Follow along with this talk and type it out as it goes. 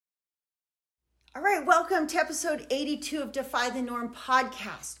All right, welcome to episode 82 of Defy the Norm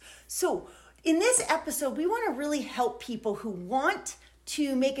podcast. So, in this episode, we want to really help people who want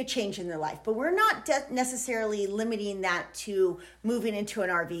to make a change in their life, but we're not necessarily limiting that to moving into an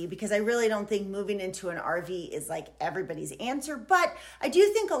RV, because I really don't think moving into an RV is like everybody's answer. But I do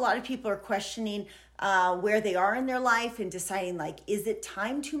think a lot of people are questioning where they are in their life and deciding, like, is it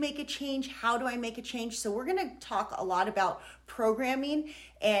time to make a change? How do I make a change? So we're going to talk a lot about programming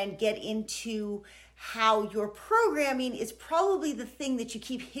and get into how your programming is probably the thing that you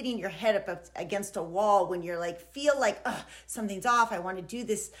keep hitting your head up against a wall when you're like, feel like, something's off. I want to do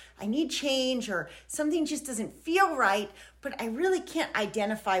this. I need change, or something just doesn't feel right, but I really can't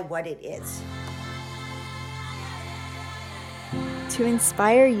identify what it is. To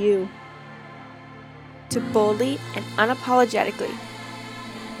inspire you to boldly and unapologetically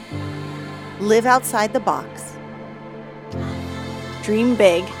live outside the box, dream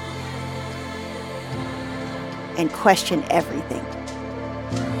big, and question everything.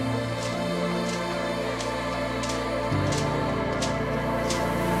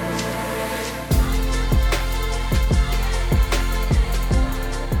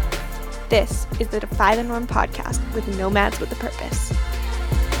 This is the Defy the Norm podcast with nomads with a purpose.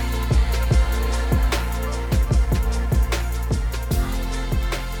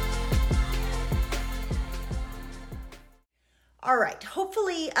 All right,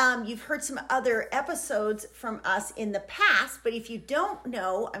 hopefully you've heard some other episodes from us in the past, but if you don't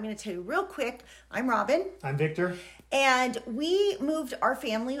know, I'm going to tell you real quick. I'm Robin. I'm Victor. And we moved our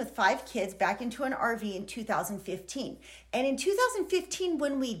family with 5 kids back into an RV in 2015. And in 2015,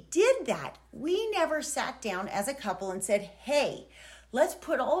 when we did that, we never sat down as a couple and said, hey, let's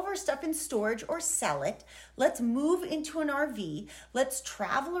put all of our stuff in storage or sell it. Let's move into an RV. Let's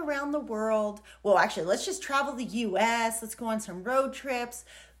travel around the world. Well, actually, let's just travel the US. Let's go on some road trips.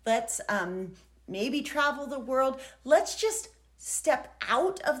 Let's maybe travel the world. Let's just step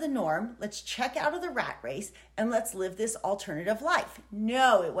out of the norm. Let's check out of the rat race and let's live this alternative life.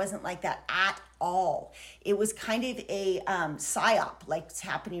 No, it wasn't like that at all. It was kind of a psyop, like it's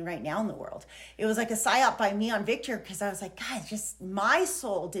happening right now in the world. It was like a psyop by me on Victor, because I was like, God, just my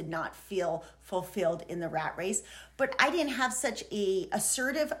soul did not feel fulfilled in the rat race, but I didn't have such a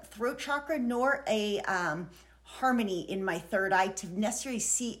assertive throat chakra nor a harmony in my third eye to necessarily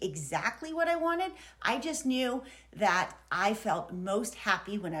see exactly what I wanted. I just knew that I felt most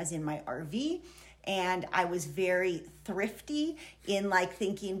happy when I was in my RV, and I was very thrifty in like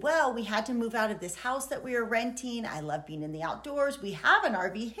thinking, well, we had to move out of this house that we were renting. I love being in the outdoors. We have an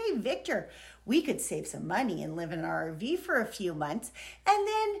RV. Hey, Victor, we could save some money and live in our RV for a few months. And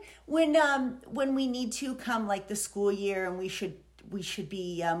then when we need to come like the school year and we should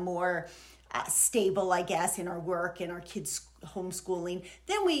be more stable, I guess, in our work and our kids' homeschooling,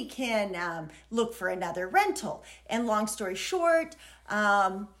 then we can look for another rental. And long story short,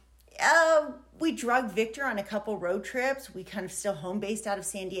 we drug Victor on a couple road trips. We kind of still home based out of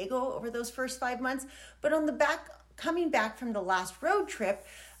San Diego over those first 5 months. But on the coming back from the last road trip,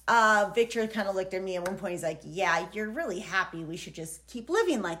 Victor kind of looked at me at one point. He's like, yeah, you're really happy. We should just keep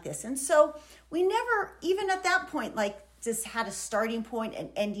living like this. And so we never, even at that point, like, just had a starting point, an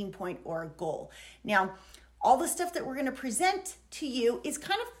ending point, or a goal. Now, all the stuff that we're going to present to you is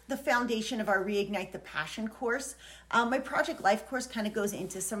kind of the foundation of our Reignite the Passion course. My Project Life course kind of goes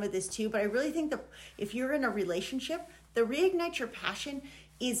into some of this too, but I really think that if you're in a relationship, the Reignite Your Passion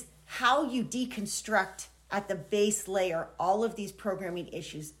is how you deconstruct at the base layer all of these programming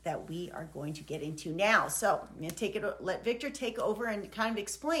issues that we are going to get into now. So I'm going to let Victor take over and kind of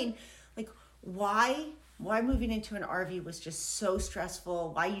explain like why moving into an RV was just so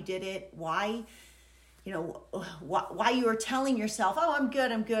stressful, why you did it, why you were telling yourself, oh, I'm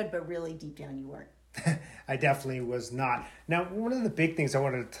good, but really deep down you weren't. I definitely was not. Now, one of the big things I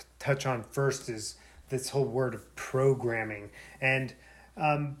wanted to touch on first is this whole word of programming. And,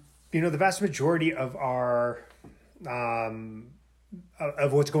 the vast majority of our,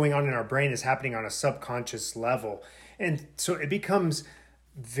 of what's going on in our brain is happening on a subconscious level. And so it becomes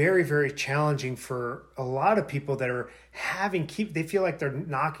very, very challenging for a lot of people that are they feel like they're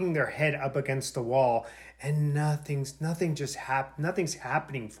knocking their head up against the wall and nothing's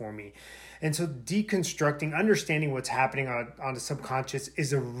happening for me. And so deconstructing, understanding what's happening on the subconscious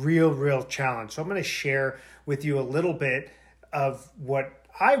is a real challenge. So I'm going to share with you a little bit of what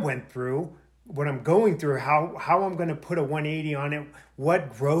I went through, what I'm going through, how I'm going to put a 180 on it,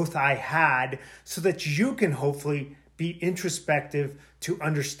 what growth I had, so that you can hopefully be introspective to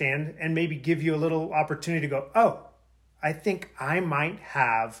understand and maybe give you a little opportunity to go, oh, I think I might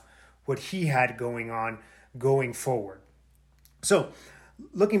have what he had going on going forward. So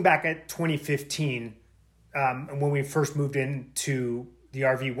looking back at 2015, when we first moved into the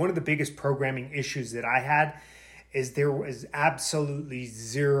RV, one of the biggest programming issues that I had is there was absolutely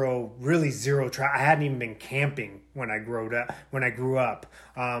zero I hadn't even been camping when I grew up.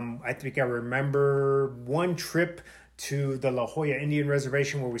 I think I remember one trip to the La Jolla Indian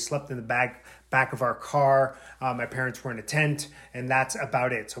Reservation where we slept in the back of our car. My parents were in a tent, and that's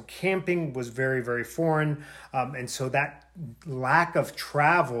about it. So camping was very, very foreign. And so that lack of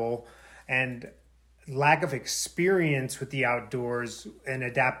travel and lack of experience with the outdoors and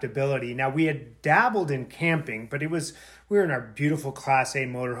adaptability. Now, we had dabbled in camping, but we were in our beautiful Class A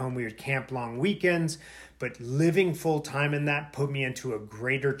motorhome. We would camp long weekends, but living full time in that put me into a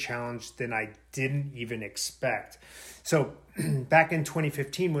greater challenge than I didn't even expect. So back in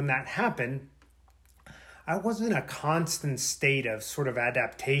 2015, when that happened, I was in a constant state of sort of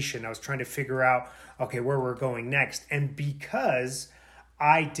adaptation. I was trying to figure out, okay, where we're going next. And because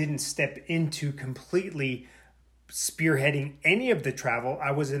I didn't step into completely spearheading any of the travel,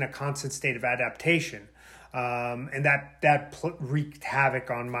 I was in a constant state of adaptation. And that wreaked havoc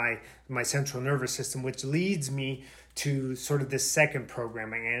on my central nervous system, which leads me to sort of this second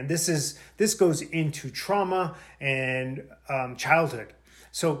programming. And this goes into trauma and childhood.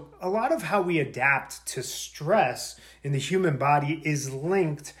 So a lot of how we adapt to stress in the human body is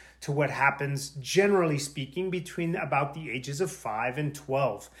linked to what happens, generally speaking, between about the ages of 5 and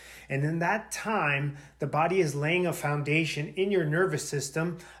 12. And in that time, the body is laying a foundation in your nervous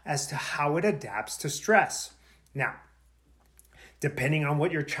system as to how it adapts to stress. Now, depending on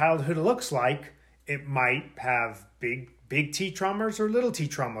what your childhood looks like, it might have big T traumas or little T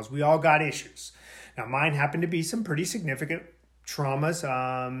traumas. We all got issues. Now, mine happened to be some pretty significant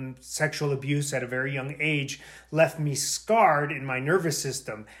traumas. Sexual abuse at a very young age left me scarred in my nervous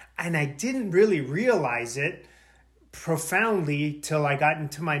system. And I didn't really realize it profoundly till I got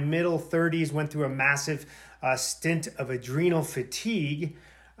into my middle 30s, went through a massive stint of adrenal fatigue.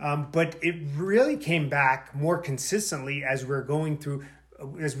 But it really came back more consistently as we're going through,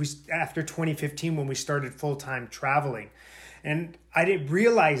 after 2015, when we started full-time traveling. And I didn't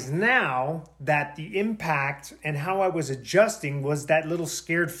realize now that the impact and how I was adjusting was that little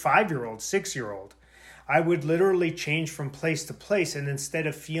scared 5-year-old, 6-year-old. I would literally change from place to place. And instead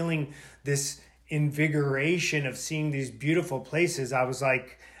of feeling this invigoration of seeing these beautiful places, I was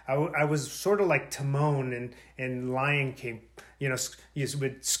like, I was sort of like Timon and Lion King,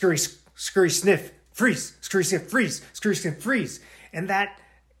 with scurry, sniff, freeze, scurry, sniff, freeze, scurry, sniff, freeze. And that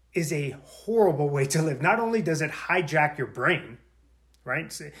is a horrible way to live. Not only does it hijack your brain,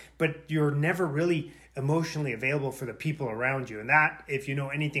 right? But you're never really emotionally available for the people around you. And that, if you know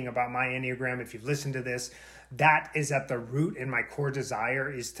anything about my Enneagram, if you've listened to this, that is at the root, and my core desire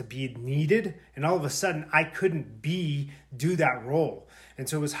is to be needed. And all of a sudden I couldn't do that role. And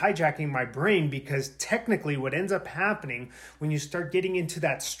so it was hijacking my brain, because technically what ends up happening when you start getting into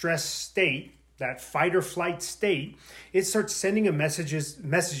that stress state, that fight or flight state, it starts sending messages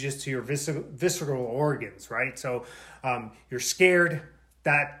to your visceral organs, right? So you're scared.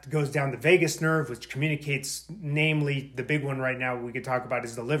 That goes down the vagus nerve, which communicates, namely the big one right now we could talk about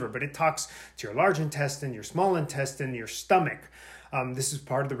is the liver, but it talks to your large intestine, your small intestine, your stomach. This is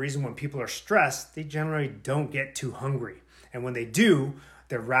part of the reason when people are stressed, they generally don't get too hungry. And when they do,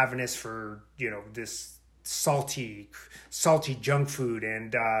 they're ravenous for, this salty junk food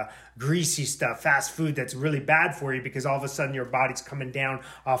and greasy stuff, fast food that's really bad for you, because all of a sudden your body's coming down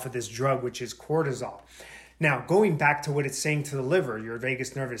off of this drug, which is cortisol. Now, going back to what it's saying to the liver, your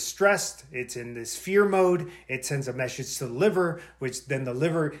vagus nerve is stressed. It's in this fear mode. It sends a message to the liver, which then the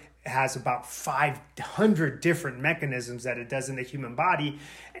liver has about 500 different mechanisms that it does in the human body.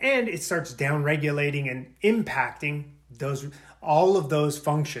 And it starts downregulating and impacting all of those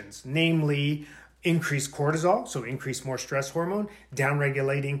functions, namely increase cortisol, so increase more stress hormone,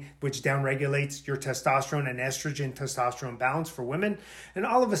 downregulating, which downregulates your testosterone and estrogen testosterone balance for women. And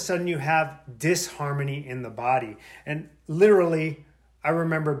all of a sudden you have disharmony in the body. And literally, I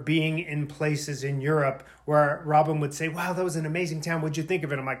remember being in places in Europe where Robin would say, wow, that was an amazing town. What'd you think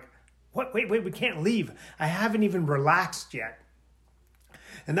of it? I'm like, what? Wait, we can't leave. I haven't even relaxed yet.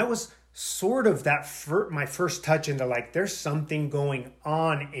 And that was sort of my first touch into there's something going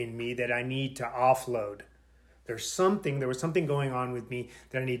on in me that I need to offload. There was something going on with me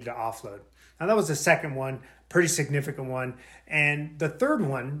that I needed to offload. Now that was the second one, pretty significant one. And the third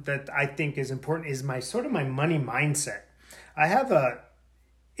one that I think is important is my money mindset.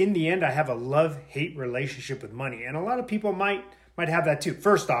 In the end, I have a love-hate relationship with money. And a lot of people might have that too.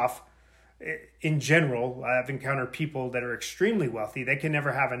 First off, in general, I've encountered people that are extremely wealthy. They can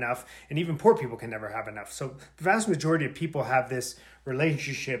never have enough, and even poor people can never have enough. So the vast majority of people have this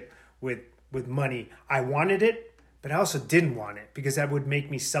relationship with money. I wanted it, but I also didn't want it because that would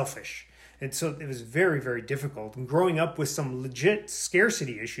make me selfish. And so it was very, very difficult. And growing up with some legit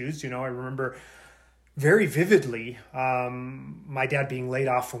scarcity issues, I remember very vividly my dad being laid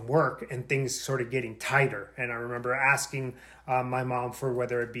off from work and things sort of getting tighter. And I remember asking my mom for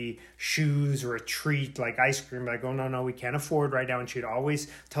whether it be shoes or a treat like ice cream. I go, no, we can't afford right now. And she'd always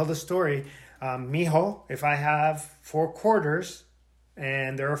tell the story, mijo, if I have 4 quarters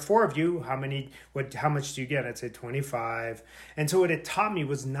and there are 4 of you, how much do you get? I'd say 25. And so what it taught me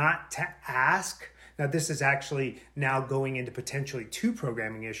was not to ask. Now, this is actually now going into potentially 2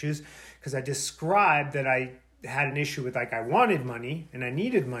 programming issues, because I described that I had an issue with, I wanted money and I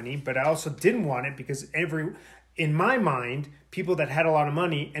needed money, but I also didn't want it because in my mind, people that had a lot of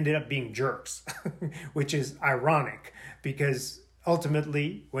money ended up being jerks, which is ironic because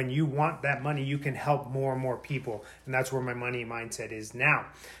ultimately, when you want that money, you can help more and more people. And that's where my money mindset is now.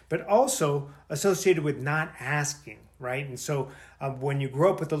 But also associated with not asking, right? And so when you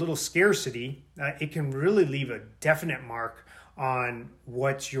grow up with a little scarcity, it can really leave a definite mark on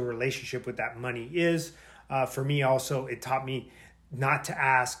what your relationship with that money is. For me also, it taught me not to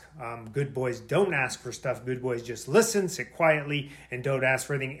ask. Good boys don't ask for stuff. Good boys just listen, sit quietly, and don't ask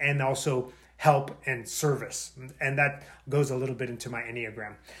for anything. And also help and service. And that goes a little bit into my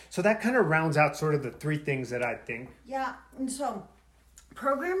Enneagram. So that kind of rounds out sort of the 3 things that I think. Yeah, and so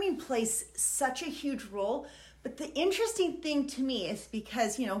programming plays such a huge role. But the interesting thing to me is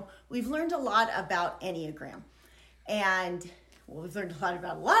because, we've learned a lot about Enneagram. And we've learned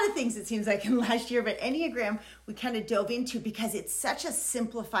a lot of things, it seems like, in last year. But Enneagram, we kind of dove into because it's such a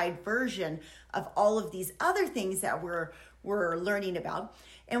simplified version of all of these other things that we're learning about.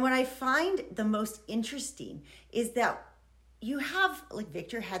 And what I find the most interesting is that you have, like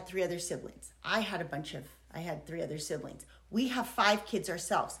Victor had 3 other siblings. I had 3 other siblings. We have 5 kids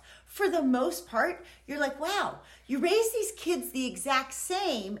ourselves. For the most part, you're like, wow, you raise these kids the exact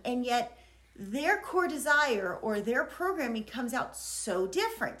same, and yet their core desire or their programming comes out so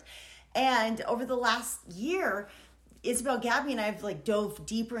different. And over the last year, Isabel, Gabby, and I have dove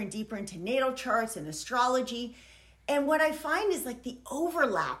deeper and deeper into natal charts and astrology. And what I find is the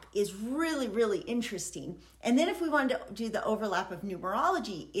overlap is really, really interesting. And then if we wanted to do the overlap of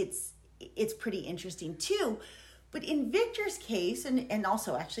numerology, it's pretty interesting too. But in Victor's case, and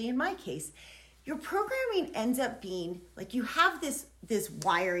also actually in my case, your programming ends up being you have this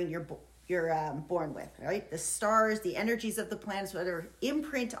wiring you're born with, right? The stars, the energies of the planets, whatever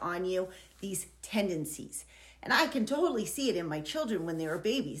imprint on you, these tendencies. And I can totally see it in my children when they were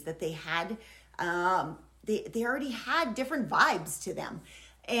babies, that they had they already had different vibes to them.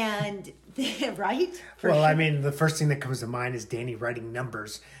 And right? The first thing that comes to mind is Danny writing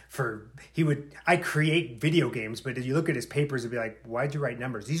numbers I create video games, but if you look at his papers, it'd be like, why'd you write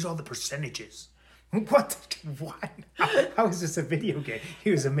numbers? These are all the percentages. What? How is this a video game? He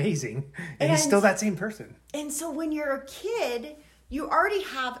was amazing. And he's still that same person. And so when you're a kid, you already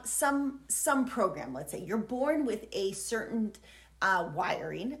have some program. Let's say you're born with a certain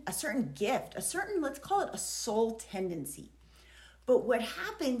wiring, a certain gift, a certain, let's call it a soul tendency. But what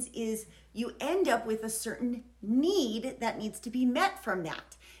happens is you end up with a certain need that needs to be met from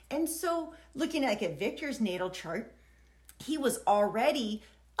that. And so looking at Victor's natal chart, he was already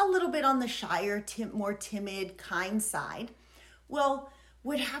a little bit on the shyer, more timid, kind side. Well,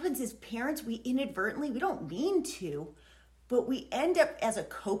 what happens is parents, we don't mean to, but we end up as a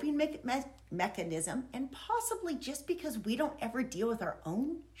coping mechanism, and possibly just because we don't ever deal with our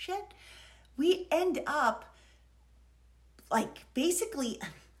own shit, we end up basically,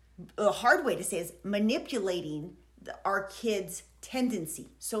 a hard way to say is manipulating our kids' tendency.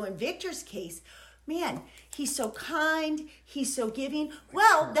 So in Victor's case, man, he's so kind, he's so giving.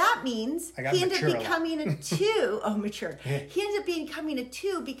 Well, that means he ended up becoming a 2. Oh, mature. He ended up becoming a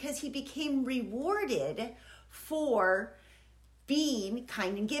 2 because he became rewarded for being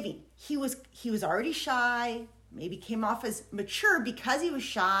kind and giving. He was already shy, maybe came off as mature because he was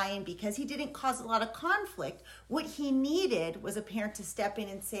shy and because he didn't cause a lot of conflict. What he needed was a parent to step in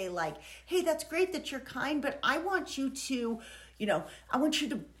and say hey, that's great that you're kind, but I want you to,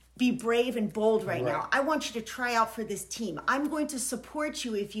 be brave and bold right now. I want you to try out for this team. I'm going to support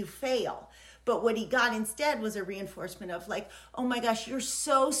you if you fail. But what he got instead was a reinforcement of oh my gosh, you're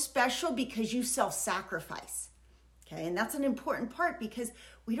so special because you self-sacrifice. Okay, and that's an important part because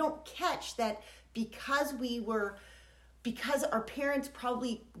we don't catch that because our parents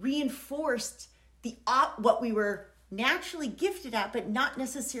probably reinforced what we were naturally gifted at, but not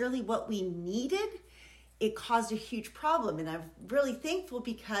necessarily what we needed, it caused a huge problem. And I'm really thankful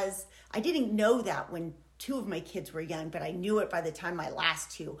because I didn't know that when two of my kids were young, but I knew it by the time my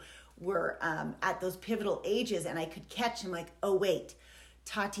last two were at those pivotal ages, and I could catch them like, oh, wait,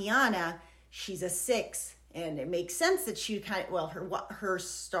 Tatiana, she's a 6. And it makes sense that she kind of, well, her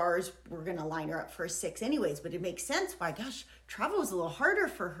stars were going to line her up for a 6 anyways, but it makes sense why, gosh, travel was a little harder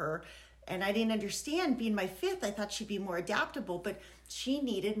for her. And I didn't understand, being my 5th, I thought she'd be more adaptable, but she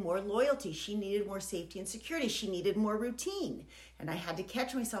needed more loyalty. She needed more safety and security. She needed more routine. And I had to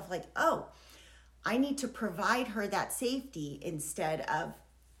catch myself like, oh, I need to provide her that safety instead of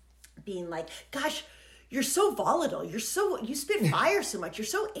being like, gosh, you're so volatile. You spit fire so much. You're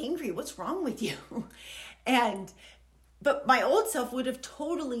so angry. What's wrong with you? But my old self would have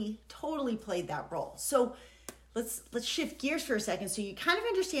totally played that role. So let's shift gears for a second so you kind of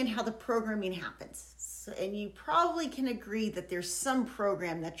understand how the programming happens. So, and you probably can agree that there's some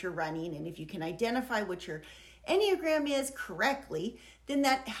program that you're running, and if you can identify what your Enneagram is correctly, then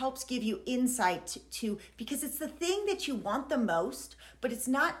that helps give you insight to, because it's the thing that you want the most, but it's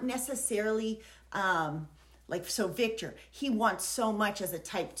not necessarily so Victor, he wants so much as a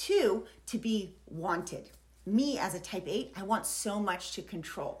type 2 to be wanted. Me as a type 8, I want so much to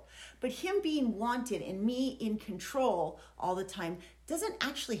control. But him being wanted and me in control all the time doesn't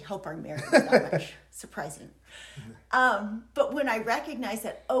actually help our marriage that much. Surprising. But when I recognize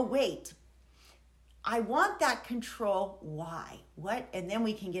that, oh, wait, I want that control. Why? What? And then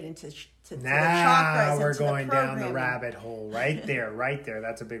we can get into the chakras. Now we're going down the rabbit hole right there.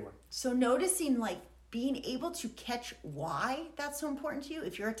 That's a big one. So noticing being able to catch why that's so important to you.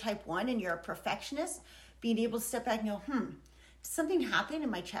 If you're a type 1 and you're a perfectionist, being able to step back and go, did something happen in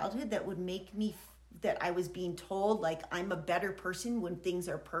my childhood that would make me, that I was being told like I'm a better person when things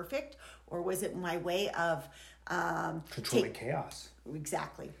are perfect? Or was it my way of controlling chaos?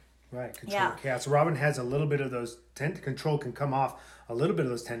 Exactly. Right, controlling chaos. Robin has a little bit of those, control can come off a little bit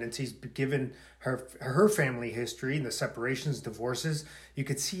of those tendencies, given her family history and the separations, divorces. You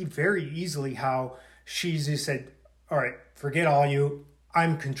could see very easily how she's just said, all right, forget all you.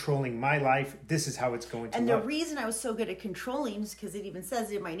 I'm controlling my life. This is how it's going to look. And the reason I was so good at controlling is because it even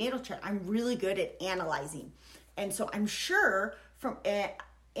says in my natal chart, I'm really good at analyzing. And so I'm sure kind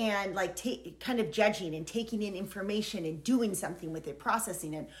of judging and taking in information and doing something with it,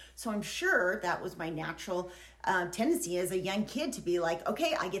 processing it. So I'm sure that was my natural tendency as a young kid to be like,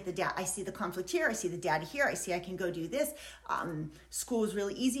 okay, I get the data. I see the conflict here. I see the data here. I see I can go do this. School was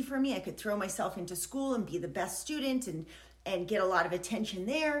really easy for me. I could throw myself into school and be the best student and get a lot of attention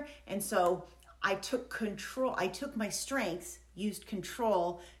there. And so I took control. I took my strengths, used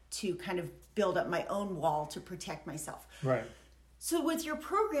control to kind of build up my own wall to protect myself. Right. So with your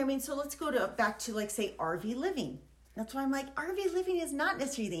programming, so let's go back to say RV living. That's why I'm like, RV living is not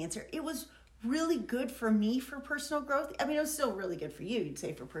necessarily the answer. It was really good for me for personal growth. I mean, it was still really good for you, you'd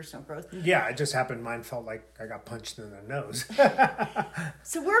say, for personal growth. Yeah, it just happened. Mine felt like I got punched in the nose.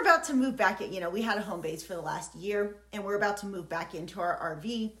 So we're about to move back. We had a home base for the last year, and we're about to move back into our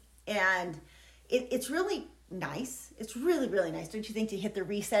RV. And it's really nice. It's really, really nice, don't you think, to hit the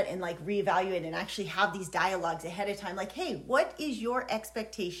reset and reevaluate and actually have these dialogues ahead of time. Like, hey, what is your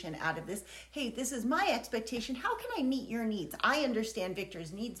expectation out of this? Hey, this is my expectation. How can I meet your needs? I understand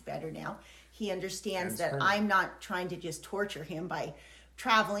Victor's needs better now. He understands that I'm not trying to just torture him by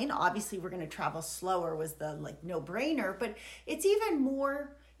traveling. Obviously, we're going to travel slower was the no-brainer, but it's even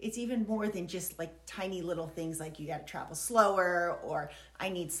more than just tiny little things like you got to travel slower or I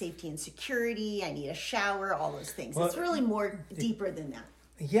need safety and security, I need a shower, all those things. Well, it's really more deeper than that.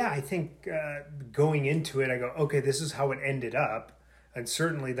 Yeah, I think going into it, I go, okay, this is how it ended up. And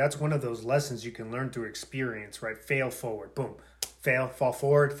certainly that's one of those lessons you can learn through experience, right? Fail forward, boom. Fail, fall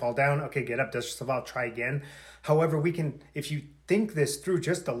forward, fall down. Okay, get up, dust yourself out, try again. However, we can, if you think this through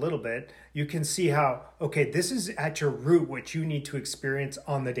just a little bit, you can see how, okay, this is at your root what you need to experience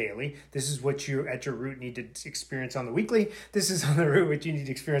on the daily. This is what you at your root need to experience on the weekly. This is on the root what you need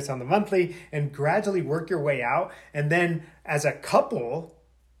to experience on the monthly, and gradually work your way out. And then as a couple,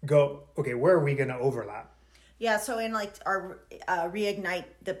 go, okay, where are we going to overlap? Yeah, so in our Reignite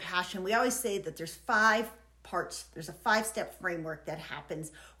the Passion, we always say that there's 5 parts. There's a 5-step framework that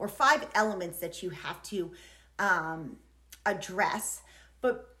happens, or 5 elements that you have to address.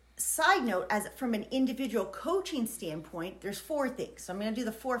 But side note, as from an individual coaching standpoint, there's 4 things. So I'm going to do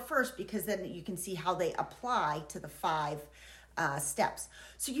the 4 first because then you can see how they apply to the 5 steps.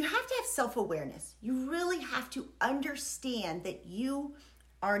 So you have to have self-awareness. You really have to understand that you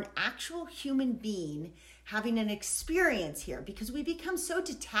are an actual human being having an experience here, because we become so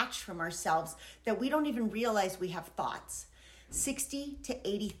detached from ourselves that we don't even realize we have thoughts. 60 to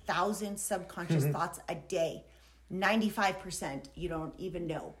 80,000 subconscious thoughts a day. 95% you don't even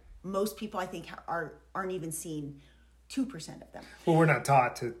know. Most people, I think, are aren't even seeing 2% of them. Well, we're not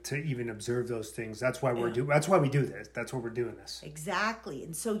taught to even observe those things. That's why that's why we do this. That's why we're doing this. Exactly.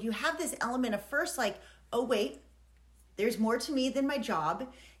 And so you have this element of first like, oh wait, there's more to me than my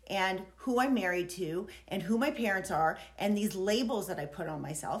job and who I'm married to and who my parents are and these labels that I put on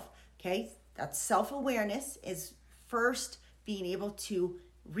myself. Okay? That's self-awareness, is first being able to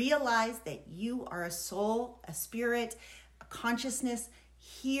realize that you are a soul, a spirit, a consciousness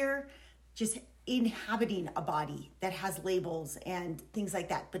here, just inhabiting a body that has labels and things like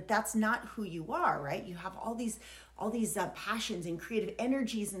that. But that's not who you are, right? You have all these passions and creative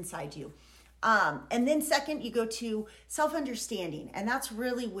energies inside you. And then second, you go to self-understanding. And that's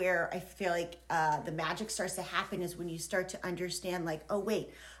really where I feel like the magic starts to happen, is when you start to understand like, oh, wait,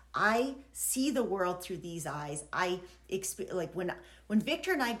 I see the world through these eyes. Like when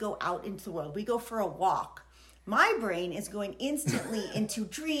Victor and I go out into the world, we go for a walk. My brain is going instantly into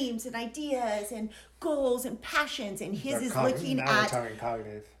dreams and ideas and goals and passions. And his is looking now at... we're talking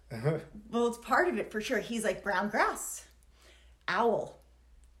cognitive. Well, it's part of it for sure. He's like brown grass, owl,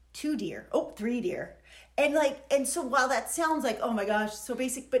 2 deer, 3 deer. And so while that sounds like, oh my gosh, so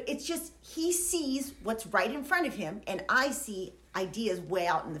basic, but it's just, he sees what's right in front of him and I see ideas way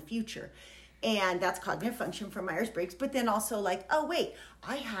out in the future. And that's cognitive function from Myers-Briggs. But then also like, oh wait,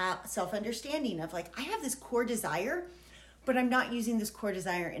 I have self-understanding of like, I have this core desire, but I'm not using this core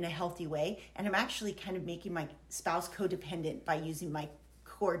desire in a healthy way. And I'm actually kind of making my spouse codependent by using my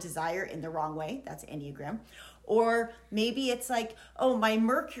core desire in the wrong way. That's Enneagram. Or maybe it's like, oh, my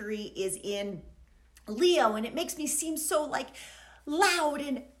Mercury is in Leo and it makes me seem so like loud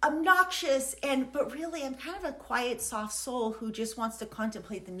and obnoxious. But really I'm kind of a quiet, soft soul who just wants to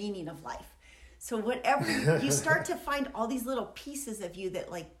contemplate the meaning of life. So whatever, you start to find all these little pieces of you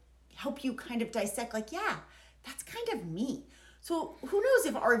that like help you kind of dissect like, yeah, that's kind of me. So who knows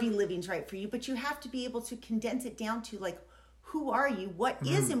if RV living's right for you, but you have to be able to condense it down to like, who are you? What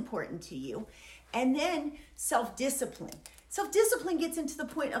is important to you? And then self-discipline. Self-discipline gets into the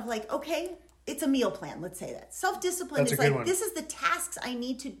point of like, okay, it's a meal plan. Let's say that. Self-discipline is like, this is the tasks I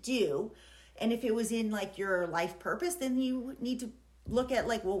need to do. And if it was in like your life purpose, then you need to look at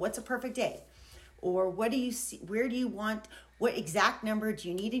like, well, what's a perfect day? Or what do you see? Where do you want? What exact number do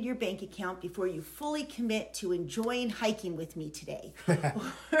you need in your bank account before you fully commit to enjoying hiking with me today?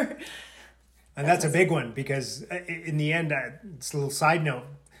 And that's a big one, because in the end, it's a little side note.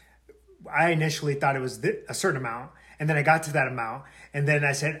 I initially thought it was a certain amount, and then I got to that amount, and then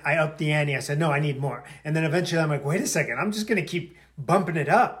I said, I upped the ante. I said, no, I need more. And then eventually I'm like, wait a second, I'm just going to keep bumping it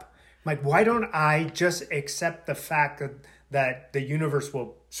up. I'm like, why don't I just accept the fact that the universe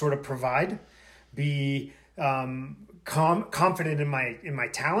will sort of provide, be confident in my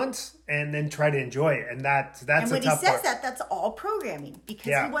talents, and then try to enjoy it. And that's and when a tough he says part. that's all programming,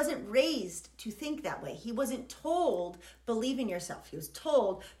 because he wasn't raised to think that way. He wasn't told believe in yourself. He was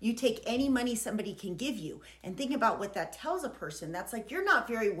told you take any money somebody can give you. And think about what that tells a person. That's like, you're not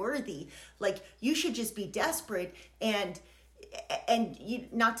very worthy. Like, you should just be desperate and you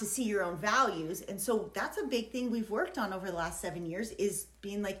not to see your own values. And so that's a big thing we've worked on over the last 7 years, is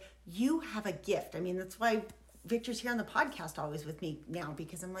being like, you have a gift. I mean, that's why Victor's here on the podcast always with me now,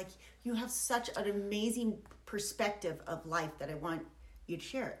 because I'm like, you have such an amazing perspective of life that I want you to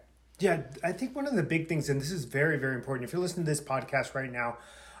share it. Yeah, I think one of the big things, and this is very, very important, if you're listening to this podcast right now,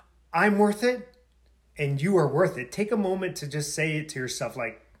 I'm worth it and you are worth it. Take a moment to just say it to yourself,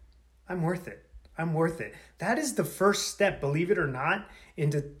 like, I'm worth it. I'm worth it. That is the first step, believe it or not,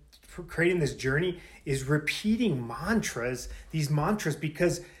 into creating this journey, is repeating these mantras,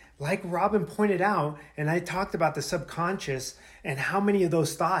 because like Robin pointed out, and I talked about the subconscious and how many of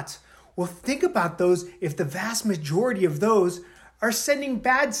those thoughts, well, think about those. If the vast majority of those are sending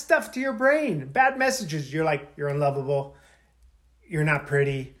bad stuff to your brain, bad messages, you're like, you're unlovable, you're not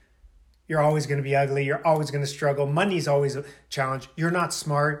pretty, you're always going to be ugly, you're always going to struggle, money's always a challenge, you're not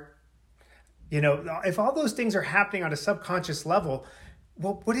smart. You know, if all those things are happening on a subconscious level,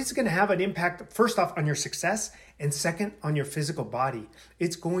 well, what is going to have an impact, first off, on your success, and second, on your physical body?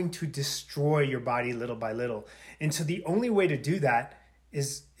 It's going to destroy your body little by little. And so the only way to do that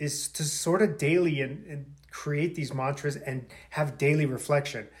is to sort of daily and create these mantras and have daily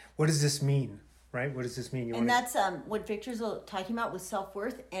reflection. What does this mean? Right? What does this mean? That's what Victor's talking about with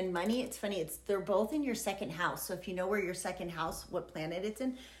self-worth and money. It's funny. They're both in your second house. So if you know where your second house, what planet it's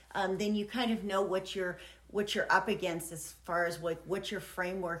in, then you kind of know what you're up against as far as what your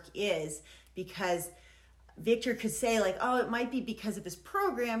framework is. Because Victor could say like, oh, it might be because of his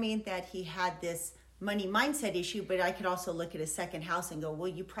programming that he had this money mindset issue, but I could also look at his second house and go, well,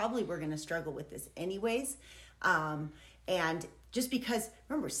 you probably were going to struggle with this anyways. And just because,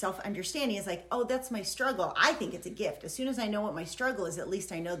 remember, self-understanding is like, oh, that's my struggle. I think it's a gift. As soon as I know what my struggle is, at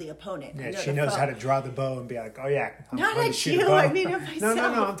least I know the opponent. Yeah, she knows how to draw the bow and be like, oh yeah. I'm not going at to shoot you, a bow. I mean at myself.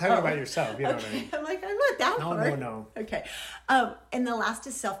 No, I'm talking about yourself. You know what I mean? I'm like, I'm not that hard. No. Okay. And the last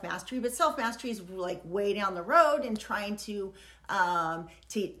is self-mastery, but self-mastery is like way down the road and trying to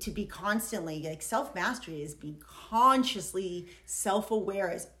be constantly, like self-mastery is being consciously self-aware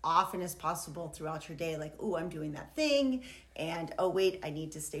as often as possible throughout your day. Like, oh, I'm doing that thing. And, oh, wait, I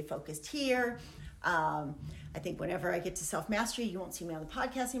need to stay focused here. I think whenever I get to self-mastery, you won't see me on the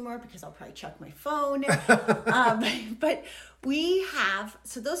podcast anymore because I'll probably check my phone. But we have,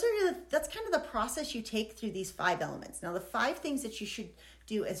 so that's kind of the process you take through these 5 elements. Now, the 5 things that you should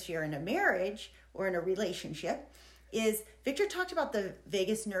do if you're in a marriage or in a relationship is, Victor talked about the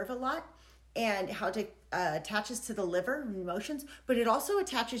vagus nerve a lot and how it attaches to the liver and emotions, but it also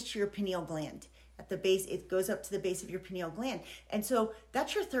attaches to your pineal gland. At the base, it goes up to the base of your pineal gland. And so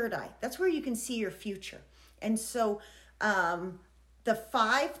that's your third eye. That's where you can see your future. And so the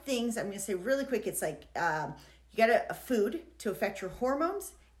 5 things, I'm going to say really quick, it's like you got a food to affect your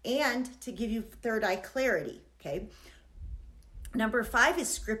hormones and to give you third eye clarity, okay? Number 5 is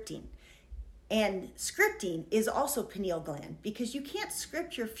scripting. And scripting is also pineal gland because you can't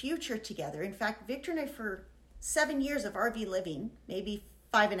script your future together. In fact, Victor and I, for 7 years of RV living, maybe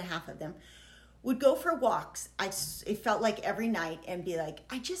 5.5 of them, would go for walks. It felt like every night and be like,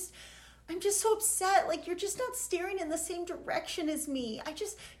 I'm just so upset. Like, you're just not staring in the same direction as me.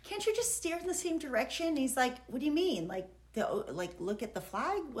 Can't you just stare in the same direction? And he's like, what do you mean? Like look at the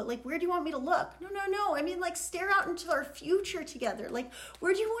flag? What, like, where do you want me to look? No. I mean, like, stare out into our future together. Like,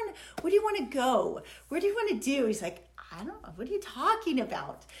 where do you want to go? What do you want to do? He's like, I don't know. What are you talking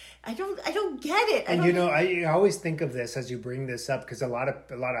about? I don't get it. I always think of this as you bring this up because a lot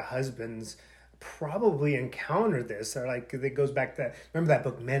of husbands probably encounter this. Or like, it goes back to, remember that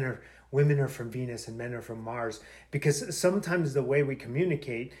book, Women are from Venus and Men are from Mars, because sometimes the way we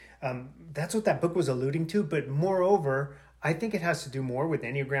communicate, that's what that book was alluding to. But moreover, I think it has to do more with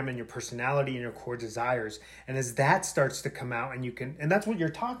Enneagram and your personality and your core desires. And as that starts to come out, and that's what you're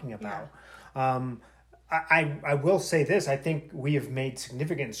talking about. Yeah. I will say this, I think we have made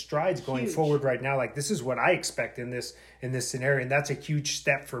significant strides going forward right now. Like, this is what I expect in this scenario. And that's a huge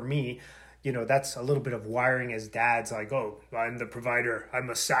step for me. You know, that's a little bit of wiring as dads, like, oh, I'm the provider, I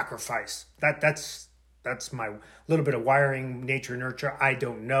must sacrifice. That's my little bit of wiring, nature, nurture. I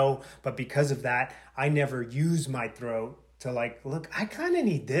don't know. But because of that, I never use my throat to like, look, I kind of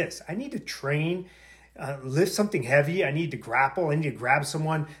need this. I need to train, lift something heavy. I need to grapple. I need to grab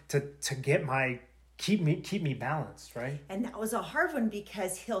someone to get keep me balanced, right? And that was a hard one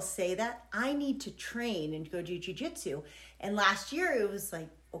because he'll say that I need to train and go do jiu-jitsu. And last year it was like,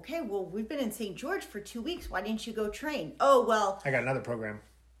 okay, well, we've been in St. George for 2 weeks. Why didn't you go train? Oh, well, I got another program.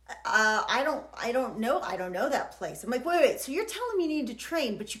 I don't know that place. I'm like, wait. So you're telling me you need to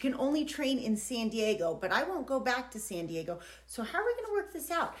train, but you can only train in San Diego, but I won't go back to San Diego. So how are we going to work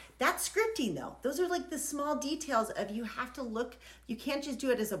this out? That's scripting though. Those are like the small details of, you have to look, you can't just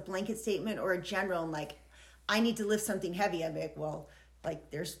do it as a blanket statement or a general and like, I need to lift something heavy. I'm like, well,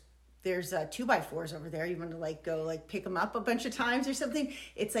 like there's 2x4s over there. You want to like go like pick them up a bunch of times or something?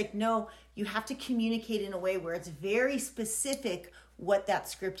 It's like, no, you have to communicate in a way where it's very specific what that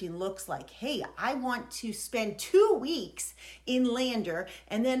scripting looks like. Hey, I want to spend 2 weeks in Lander,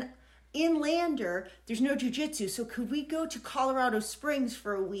 and then in Lander, there's no jiu-jitsu. So could we go to Colorado Springs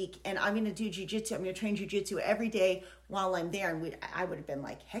for a week and I'm going to do jiu-jitsu. I'm going to train jiu-jitsu every day while I'm there. And I would have been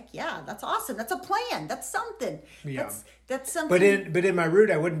like, heck yeah, that's awesome. That's a plan. That's something. Yeah. That's something. But in my root,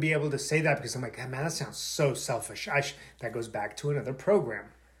 I wouldn't be able to say that because I'm like, man, that sounds so selfish. That goes back to another program.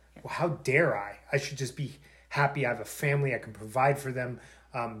 Well, how dare I? I should just be happy. I have a family. I can provide for them.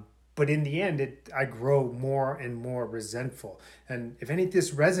 But in the end, I grow more and more resentful. And if any of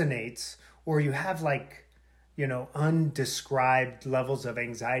this resonates, or you have like, undescribed levels of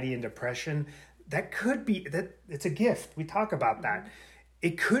anxiety and depression, that could be, that it's a gift. We talk about that.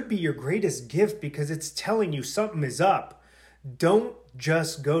 It could be your greatest gift because it's telling you something is up. Don't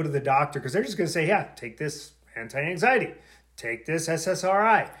just go to the doctor because they're just going to say, yeah, take this anti-anxiety, take this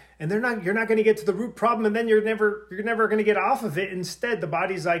SSRI. And you're not going to get to the root problem, and then you're never going to get off of it. Instead, the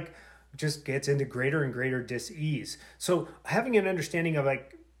body's like, just gets into greater and greater dis-ease. So having an understanding of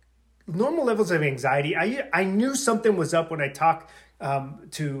like normal levels of anxiety, I knew something was up when I talked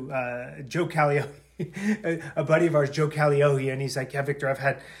to Joe Calliope, a buddy of ours, Joe Calliope, and he's like, yeah, Victor, I've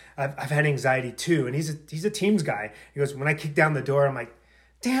had anxiety too. And he's a Teams guy. He goes, when I kick down the door, I'm like,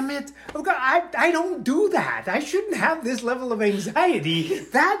 damn it. Oh God, I don't do that. I shouldn't have this level of anxiety.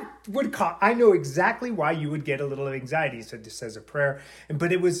 That would cause, I know exactly why you would get a little anxiety. So it just says a prayer.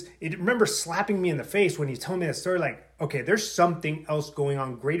 But it remember slapping me in the face when you told me that story, like, okay, there's something else going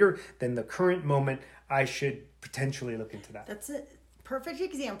on greater than the current moment. I should potentially look into that. That's a perfect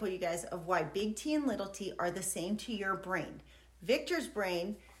example, you guys, of why big T and little t are the same to your brain. Victor's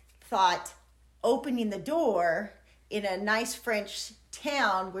brain thought opening the door in a nice French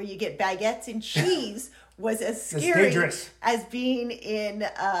town where you get baguettes and cheese was as scary as being in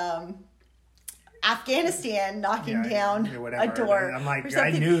Afghanistan knocking down a door. I'm like,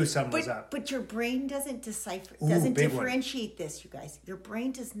 I knew something was up. But your brain doesn't differentiate this, you guys. Your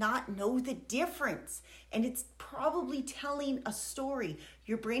brain does not know the difference. And it's probably telling a story.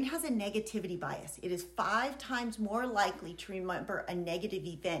 Your brain has a negativity bias. It is 5 times more likely to remember a negative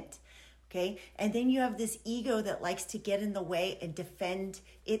event. Okay? And then you have this ego that likes to get in the way and defend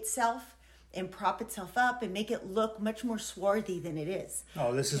itself and prop itself up and make it look much more swarthy than it is.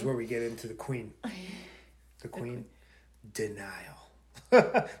 Oh, this is where we get into the queen. The queen? Denial.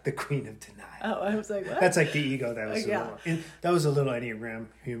 The queen of denial. Oh, I was like, what? That's like the ego. That was a little Enneagram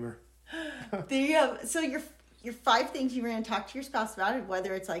humor. So your 5 things you were going to talk to your spouse about,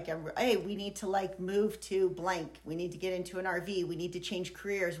 whether it's like, hey, we need to like move to blank. We need to get into an RV. We need to change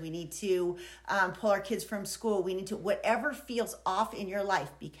careers. We need to pull our kids from school. We need to, whatever feels off in your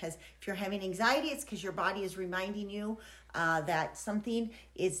life, because if you're having anxiety, it's because your body is reminding you that something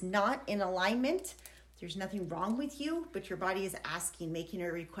is not in alignment. There's nothing wrong with you, but your body is making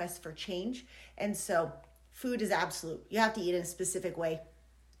a request for change. And so food is absolute. You have to eat in a specific way.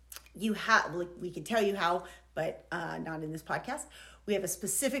 We can tell you how, but not in this podcast. We have a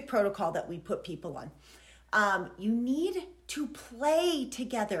specific protocol that we put people on. You need to play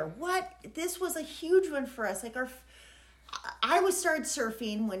together. This was a huge one for us. Like I started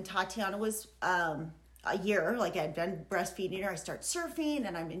surfing when Tatiana was a year. Like I'd been breastfeeding her. I started surfing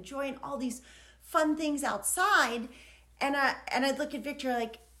and I'm enjoying all these fun things outside. And I'd look at Victor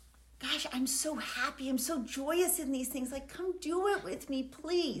like, gosh, I'm so happy. I'm so joyous in these things. Like, come do it with me,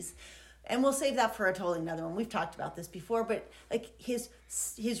 please. And we'll save that for a totally another one. We've talked about this before, but like his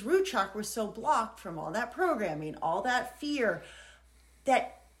root chakra was so blocked from all that programming, all that fear,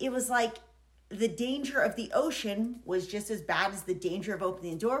 that it was like the danger of the ocean was just as bad as the danger of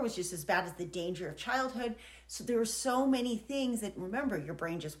opening the door, was just as bad as the danger of childhood. So there were so many things that, remember, your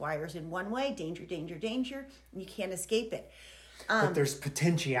brain just wires in one way, danger, danger, danger, and you can't escape it. But there's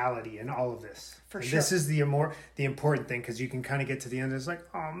potentiality in all of this. For sure. This is the important thing, because you can kind of get to the end. It's like,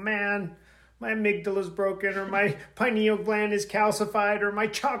 oh man, my amygdala's broken, or my pineal gland is calcified, or my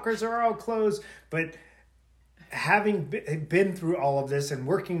chakras are all closed. But having been through all of this and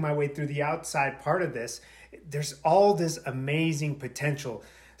working my way through the outside part of this, there's all this amazing potential.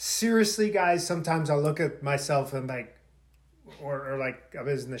 Seriously, guys, sometimes I'll look at myself and like, or like I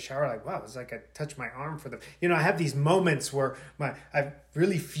was in the shower, like, wow, it's like I touched my arm for the, I have these moments where I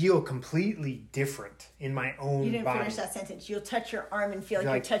really feel completely different in my own body. You didn't finish that sentence. You'll touch your arm and feel like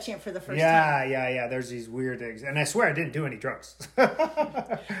you're touching it for the first time. Yeah. There's these weird things. And I swear I didn't do any drugs.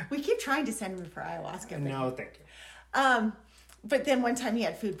 We keep trying to send him for ayahuasca. No, thank you. But then one time he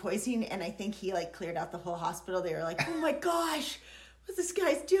had food poisoning, and I think he like cleared out the whole hospital. They were like, oh my gosh, what's this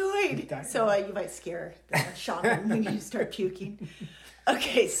guy's doing? So you might scare the shaman when you start puking.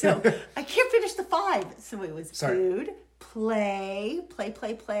 Okay, so I can't finish the 5. So it was food, play.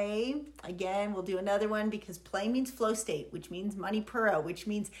 Again, we'll do another one, because play means flow state, which means manipura, which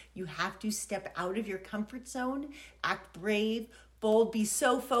means you have to step out of your comfort zone, act brave, bold, be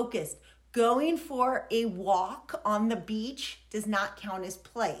so focused. Going for a walk on the beach does not count as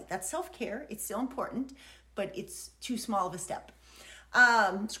play. That's self-care. It's still important, but it's too small of a step.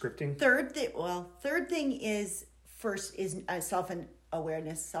 Scripting. Third thing is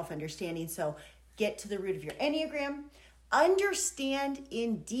self-awareness, self-understanding. So get to the root of your Enneagram. Understand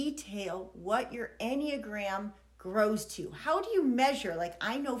in detail what your Enneagram grows to. How do you measure? Like,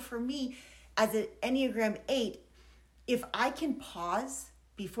 I know for me, as an Enneagram 8, if I can pause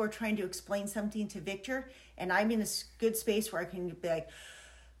before trying to explain something to Victor, and I'm in a good space where I can be like,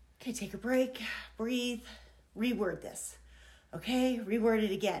 okay, take a break, breathe, reword this. Okay, reword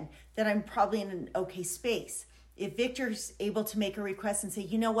it again. Then I'm probably in an okay space. If Victor's able to make a request and say,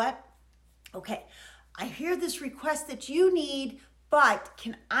 you know what? Okay, I hear this request that you need, but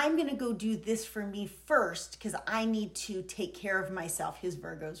I'm going to go do this for me first, because I need to take care of myself. His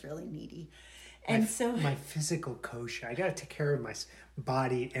Virgo's really needy. And my physical kosher, I got to take care of my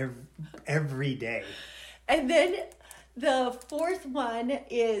body every day. And then the 4th one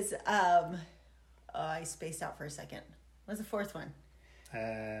is, I spaced out for a second. What's the 4th one?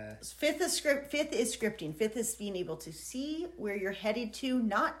 Fifth is scripting. Fifth is being able to see where you're headed to,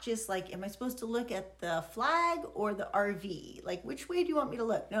 not just like, am I supposed to look at the flag or the RV? Like, which way do you want me to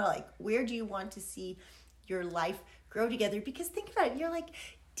look? No, like, where do you want to see your life grow together? Because think about it, you're like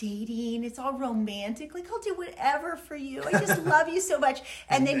dating, it's all romantic. Like, I'll do whatever for you. I just love you so much.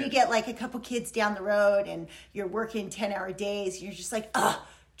 And then you get like a couple kids down the road and you're working 10-hour days. And you're just like,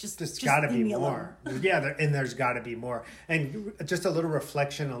 just got to be more. Yeah, and there's got to be more. And just a little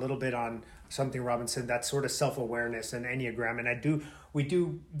reflection, a little bit on something Robin said, that sort of self-awareness and Enneagram. And we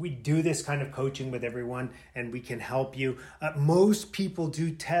do this kind of coaching with everyone, and we can help you. Most people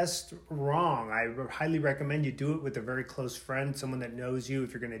do test wrong. I highly recommend you do it with a very close friend, someone that knows you,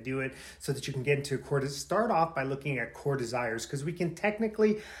 if you're going to do it, so that you can get into start off by looking at core desires, because we can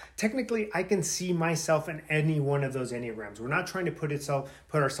technically I can see myself in any one of those Enneagrams. We're not trying to put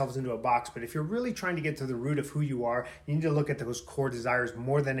ourselves into a box, but if you're really trying to get to the root of who you are, you need to look at those core desires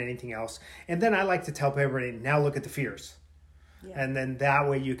more than anything else. And then I like to tell everybody, now look at the fears. Yeah. And then that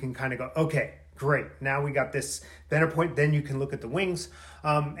way you can kind of go, okay, great. Now we got this better point. Then you can look at the wings.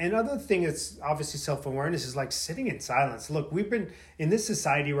 Another thing that's obviously self-awareness is like sitting in silence. Look, we've been in this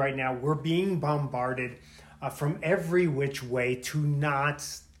society right now, we're being bombarded from every which way to not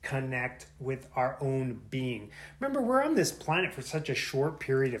connect with our own being. Remember, we're on this planet for such a short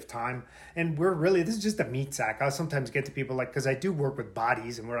period of time, and this is just a meat sack. I'll sometimes get to people like, because I do work with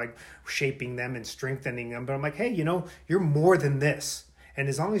bodies and we're like shaping them and strengthening them, but I'm like, hey, you're more than this. And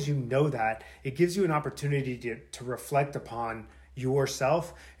as long as you know that, it gives you an opportunity to reflect upon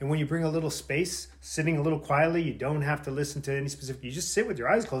yourself. And when you bring a little space, sitting a little quietly, you don't have to listen to any specific, you just sit with your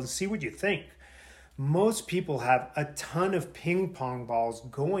eyes closed and see what you think. Most people have a ton of ping pong balls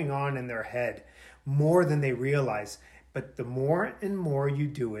going on in their head, more than they realize. But the more and more you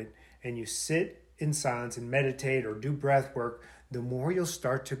do it, and you sit in silence and meditate or do breath work, the more you'll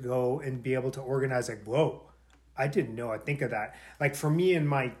start to go and be able to organize like, whoa, I didn't know I'd think of that. Like for me in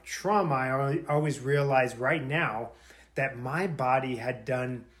my trauma, I always realize right now that my body had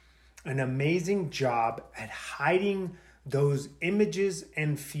done an amazing job at hiding those images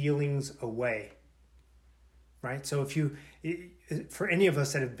and feelings away. Right? So for any of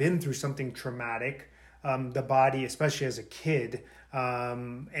us that have been through something traumatic, the body, especially as a kid,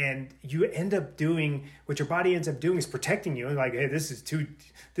 and you end up doing, what your body ends up doing is protecting you. And like, hey, this is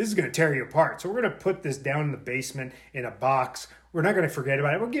going to tear you apart. So we're going to put this down in the basement in a box. We're not going to forget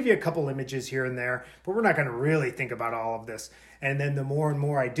about it. We'll give you a couple images here and there, but we're not going to really think about all of this. And then the more and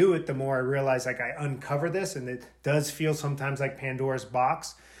more I do it, the more I realize like I uncover this, and it does feel sometimes like Pandora's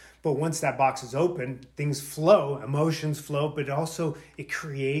box. But once that box is open, things flow, emotions flow, but it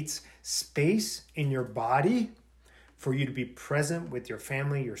creates space in your body for you to be present with your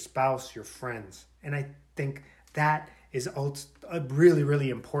family, your spouse, your friends. And I think that is a really, really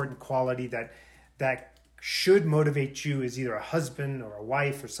important quality that should motivate you as either a husband or a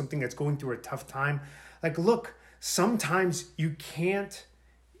wife or something that's going through a tough time. Like, look, sometimes you can't,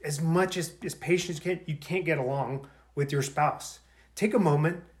 as much as patient as you can't get along with your spouse. Take a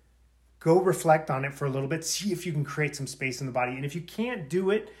moment. Go reflect on it for a little bit. See if you can create some space in the body. And if you can't do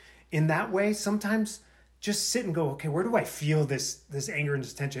it in that way, sometimes just sit and go, okay, where do I feel this anger and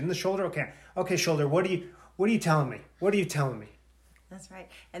this tension? In the shoulder? Okay, shoulder, what are you telling me? What are you telling me? That's right.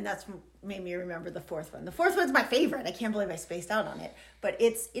 And that's made me remember the fourth one. The fourth one's my favorite. I can't believe I spaced out on it. But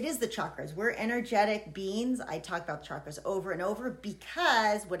it is the chakras. We're energetic beings. I talk about chakras over and over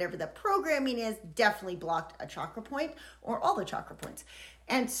because whatever the programming is definitely blocked a chakra point or all the chakra points.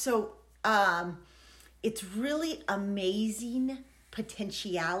 And so it's really amazing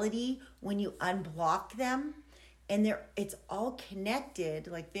potentiality when you unblock them, and it's all connected.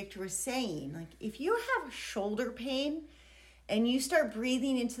 Like Victor was saying, like if you have shoulder pain and you start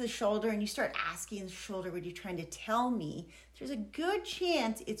breathing into the shoulder and you start asking the shoulder, what are you trying to tell me? There's a good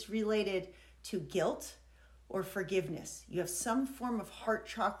chance it's related to guilt or forgiveness. You have some form of heart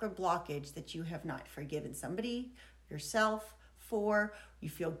chakra blockage that you have not forgiven somebody, yourself, for. You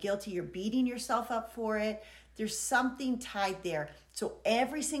feel guilty, you're beating yourself up for it. There's something tied there. So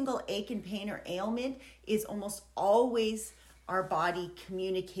every single ache and pain or ailment is almost always our body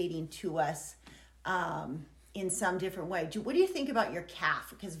communicating to us in some different way. What do you think about your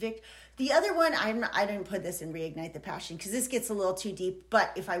calf? Because Vic, the other one, I didn't put this in Reignite the Passion because this gets a little too deep.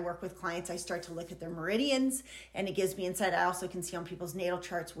 But if I work with clients, I start to look at their meridians, and it gives me insight. I also can see on people's natal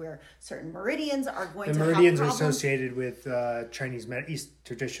charts where certain meridians are going to have problems. The meridians are associated with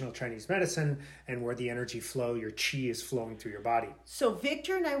traditional Chinese medicine, and where the energy flow, your chi is flowing through your body. So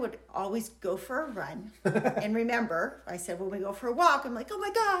Victor and I would always go for a run. And remember, I said when we go for a walk, I'm like, oh my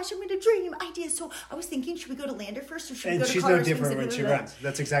gosh, I'm going to dream ideas. So I was thinking, should we go to Lander first, or should we And go to she's Colorado no Springs different and when do she the runs.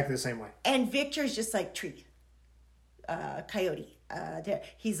 That's exactly the same way. And Victor's just like tree, coyote.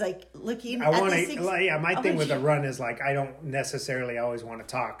 He's like looking. I want at to. Yeah, my thing with a run is like I don't necessarily always want to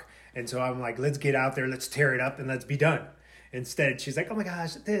talk, and so I'm like, let's get out there, let's tear it up, and let's be done. Instead, she's like, oh my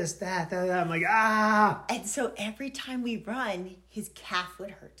gosh, this, that. I'm like, ah. And so every time we run, his calf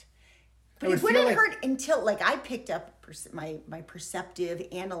would hurt. But I it would wouldn't feel hurt until, like, I picked up my perceptive,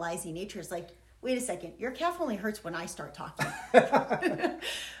 analyzing nature. Is like, wait a second, your calf only hurts when I start talking.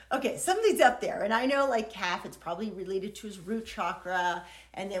 Okay, something's up there. And I know, like, calf, it's probably related to his root chakra.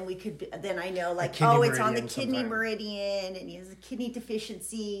 And then I know, like, oh, it's on the kidney meridian, and he has a kidney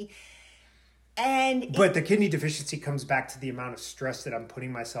deficiency. But the kidney deficiency comes back to the amount of stress that I'm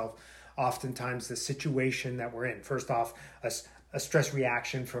putting myself. Oftentimes, the situation that we're in. First off, a stress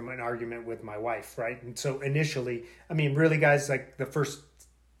reaction from an argument with my wife, right? And so initially, I mean, really, guys, like the first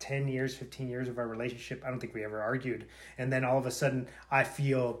 10 years, 15 years of our relationship, I don't think we ever argued. And then all of a sudden, I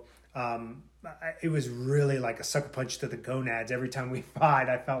feel it was really like a sucker punch to the gonads. Every time we fought,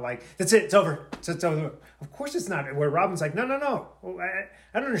 I felt like, that's it, it's over. It's over. Of course it's not. Where Robin's like, no.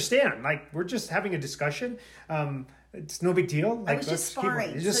 I don't understand. Like, we're just having a discussion. It's no big deal. Like, I was just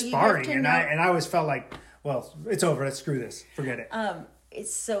sparring. It's just sparring. And I always felt like, well, it's over. Let's screw this. Forget it.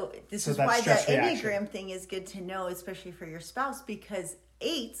 This is why the Enneagram thing is good to know, especially for your spouse, because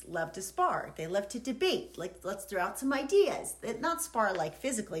 8s love to spar. They love to debate. Like, let's throw out some ideas. Not spar like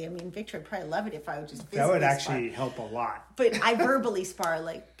physically. I mean, Victor would probably love it if I would just physically That would actually help a lot. But I verbally spar.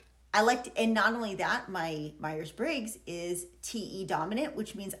 Like, I like to, and not only that, my Myers-Briggs is TE dominant,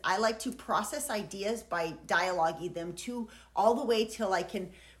 which means I like to process ideas by dialoguing them all the way till I can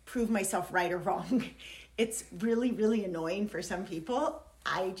prove myself right or wrong. It's really, really annoying for some people.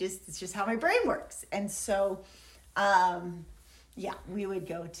 It's just how my brain works. And so, yeah, we would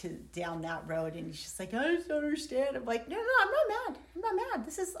go down that road, and he's just like, I just don't understand. I'm like, no, I'm not mad.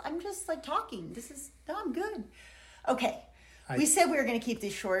 I'm just like talking. I'm good. Okay. We said we were going to keep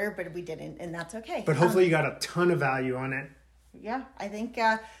this shorter, but we didn't, and that's okay. But hopefully you got a ton of value on it. Yeah, I think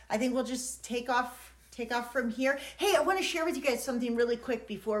we'll just take off from here. Hey, I want to share with you guys something really quick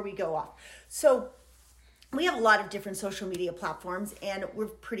before we go off. So we have a lot of different social media platforms, and we're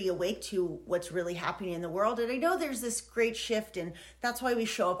pretty awake to what's really happening in the world. And I know there's this great shift, and that's why we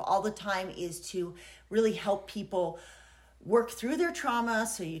show up all the time, is to really help people work through their trauma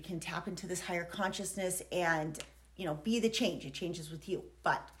so you can tap into this higher consciousness and, be the change. It changes with you.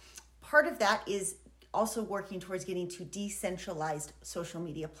 But part of that is also working towards getting to decentralized social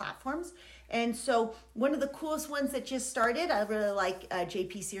media platforms. And so one of the coolest ones that just started, I really like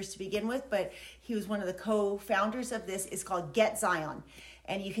JP Sears to begin with, but he was one of the co-founders of this, is called Get Zion.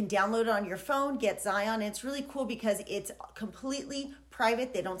 And you can download it on your phone, Get Zion. And it's really cool because it's completely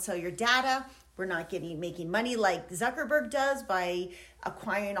private. They don't sell your data. We're not making money like Zuckerberg does by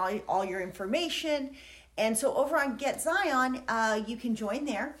acquiring all your information. And so over on Get Zion, you can join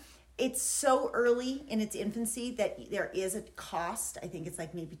there. It's so early in its infancy that there is a cost. I think it's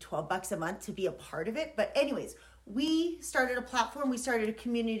like maybe $12 a month to be a part of it. But anyways, we started a platform. We started a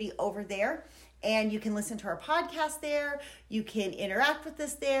community over there. And you can listen to our podcast there. You can interact with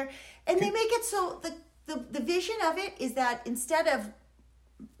us there. And they make it so the vision of it is that instead of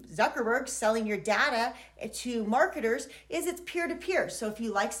Zuckerberg selling your data to marketers, it's peer-to-peer. So if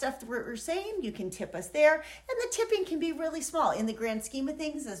you like stuff that we're saying, you can tip us there. And the tipping can be really small. In the grand scheme of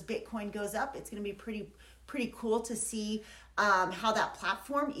things, as Bitcoin goes up, it's going to be pretty cool to see how that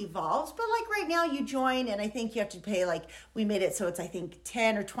platform evolves. But like right now you join, and I think you have to pay, like, we made it so it's, I think,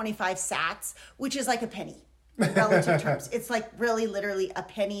 10 or 25 sats, which is like a penny in relative terms. It's like really literally a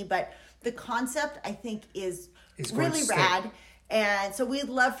penny. But the concept, I think, is really rad. And so we'd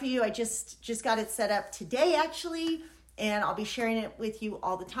love for you. I just got it set up today, actually, and I'll be sharing it with you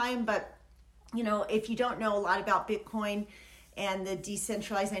all the time. But, if you don't know a lot about Bitcoin and the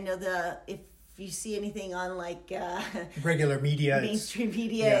decentralized, I know if you see anything on like regular media, mainstream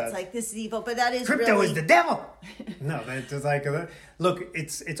media, it's like, this is evil. But that is crypto is the devil. No, it's like, look,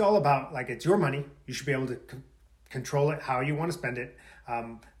 it's all about, like, it's your money. You should be able to control it how you want to spend it.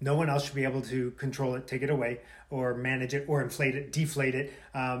 No one else should be able to control it, take it away, or manage it, or inflate it, deflate it.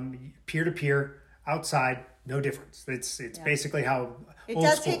 Peer-to-peer, outside, no difference. It's basically how it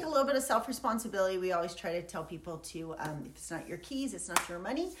does take a little bit of self-responsibility. We always try to tell people to, if it's not your keys, it's not your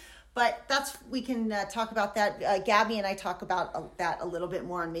money. But we can talk about that. Gabby and I talk about that a little bit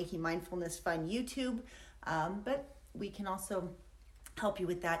more on Making Mindfulness Fun YouTube. But we can also help you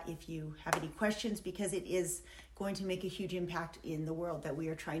with that if you have any questions, because it is going to make a huge impact in the world that we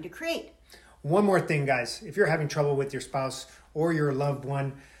are trying to create. One more thing, guys. If you're having trouble with your spouse or your loved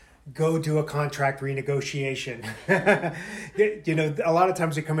one, go do a contract renegotiation. You know, a lot of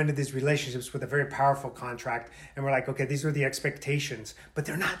times we come into these relationships with a very powerful contract and we're like, okay, these are the expectations, but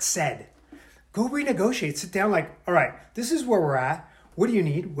they're not said. Go renegotiate, sit down like, all right, this is where we're at. What do you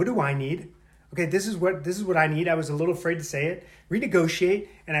need? What do I need? Okay, this is what I need. I was a little afraid to say it. Renegotiate,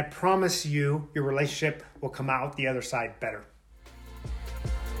 and I promise you your relationship will come out the other side better.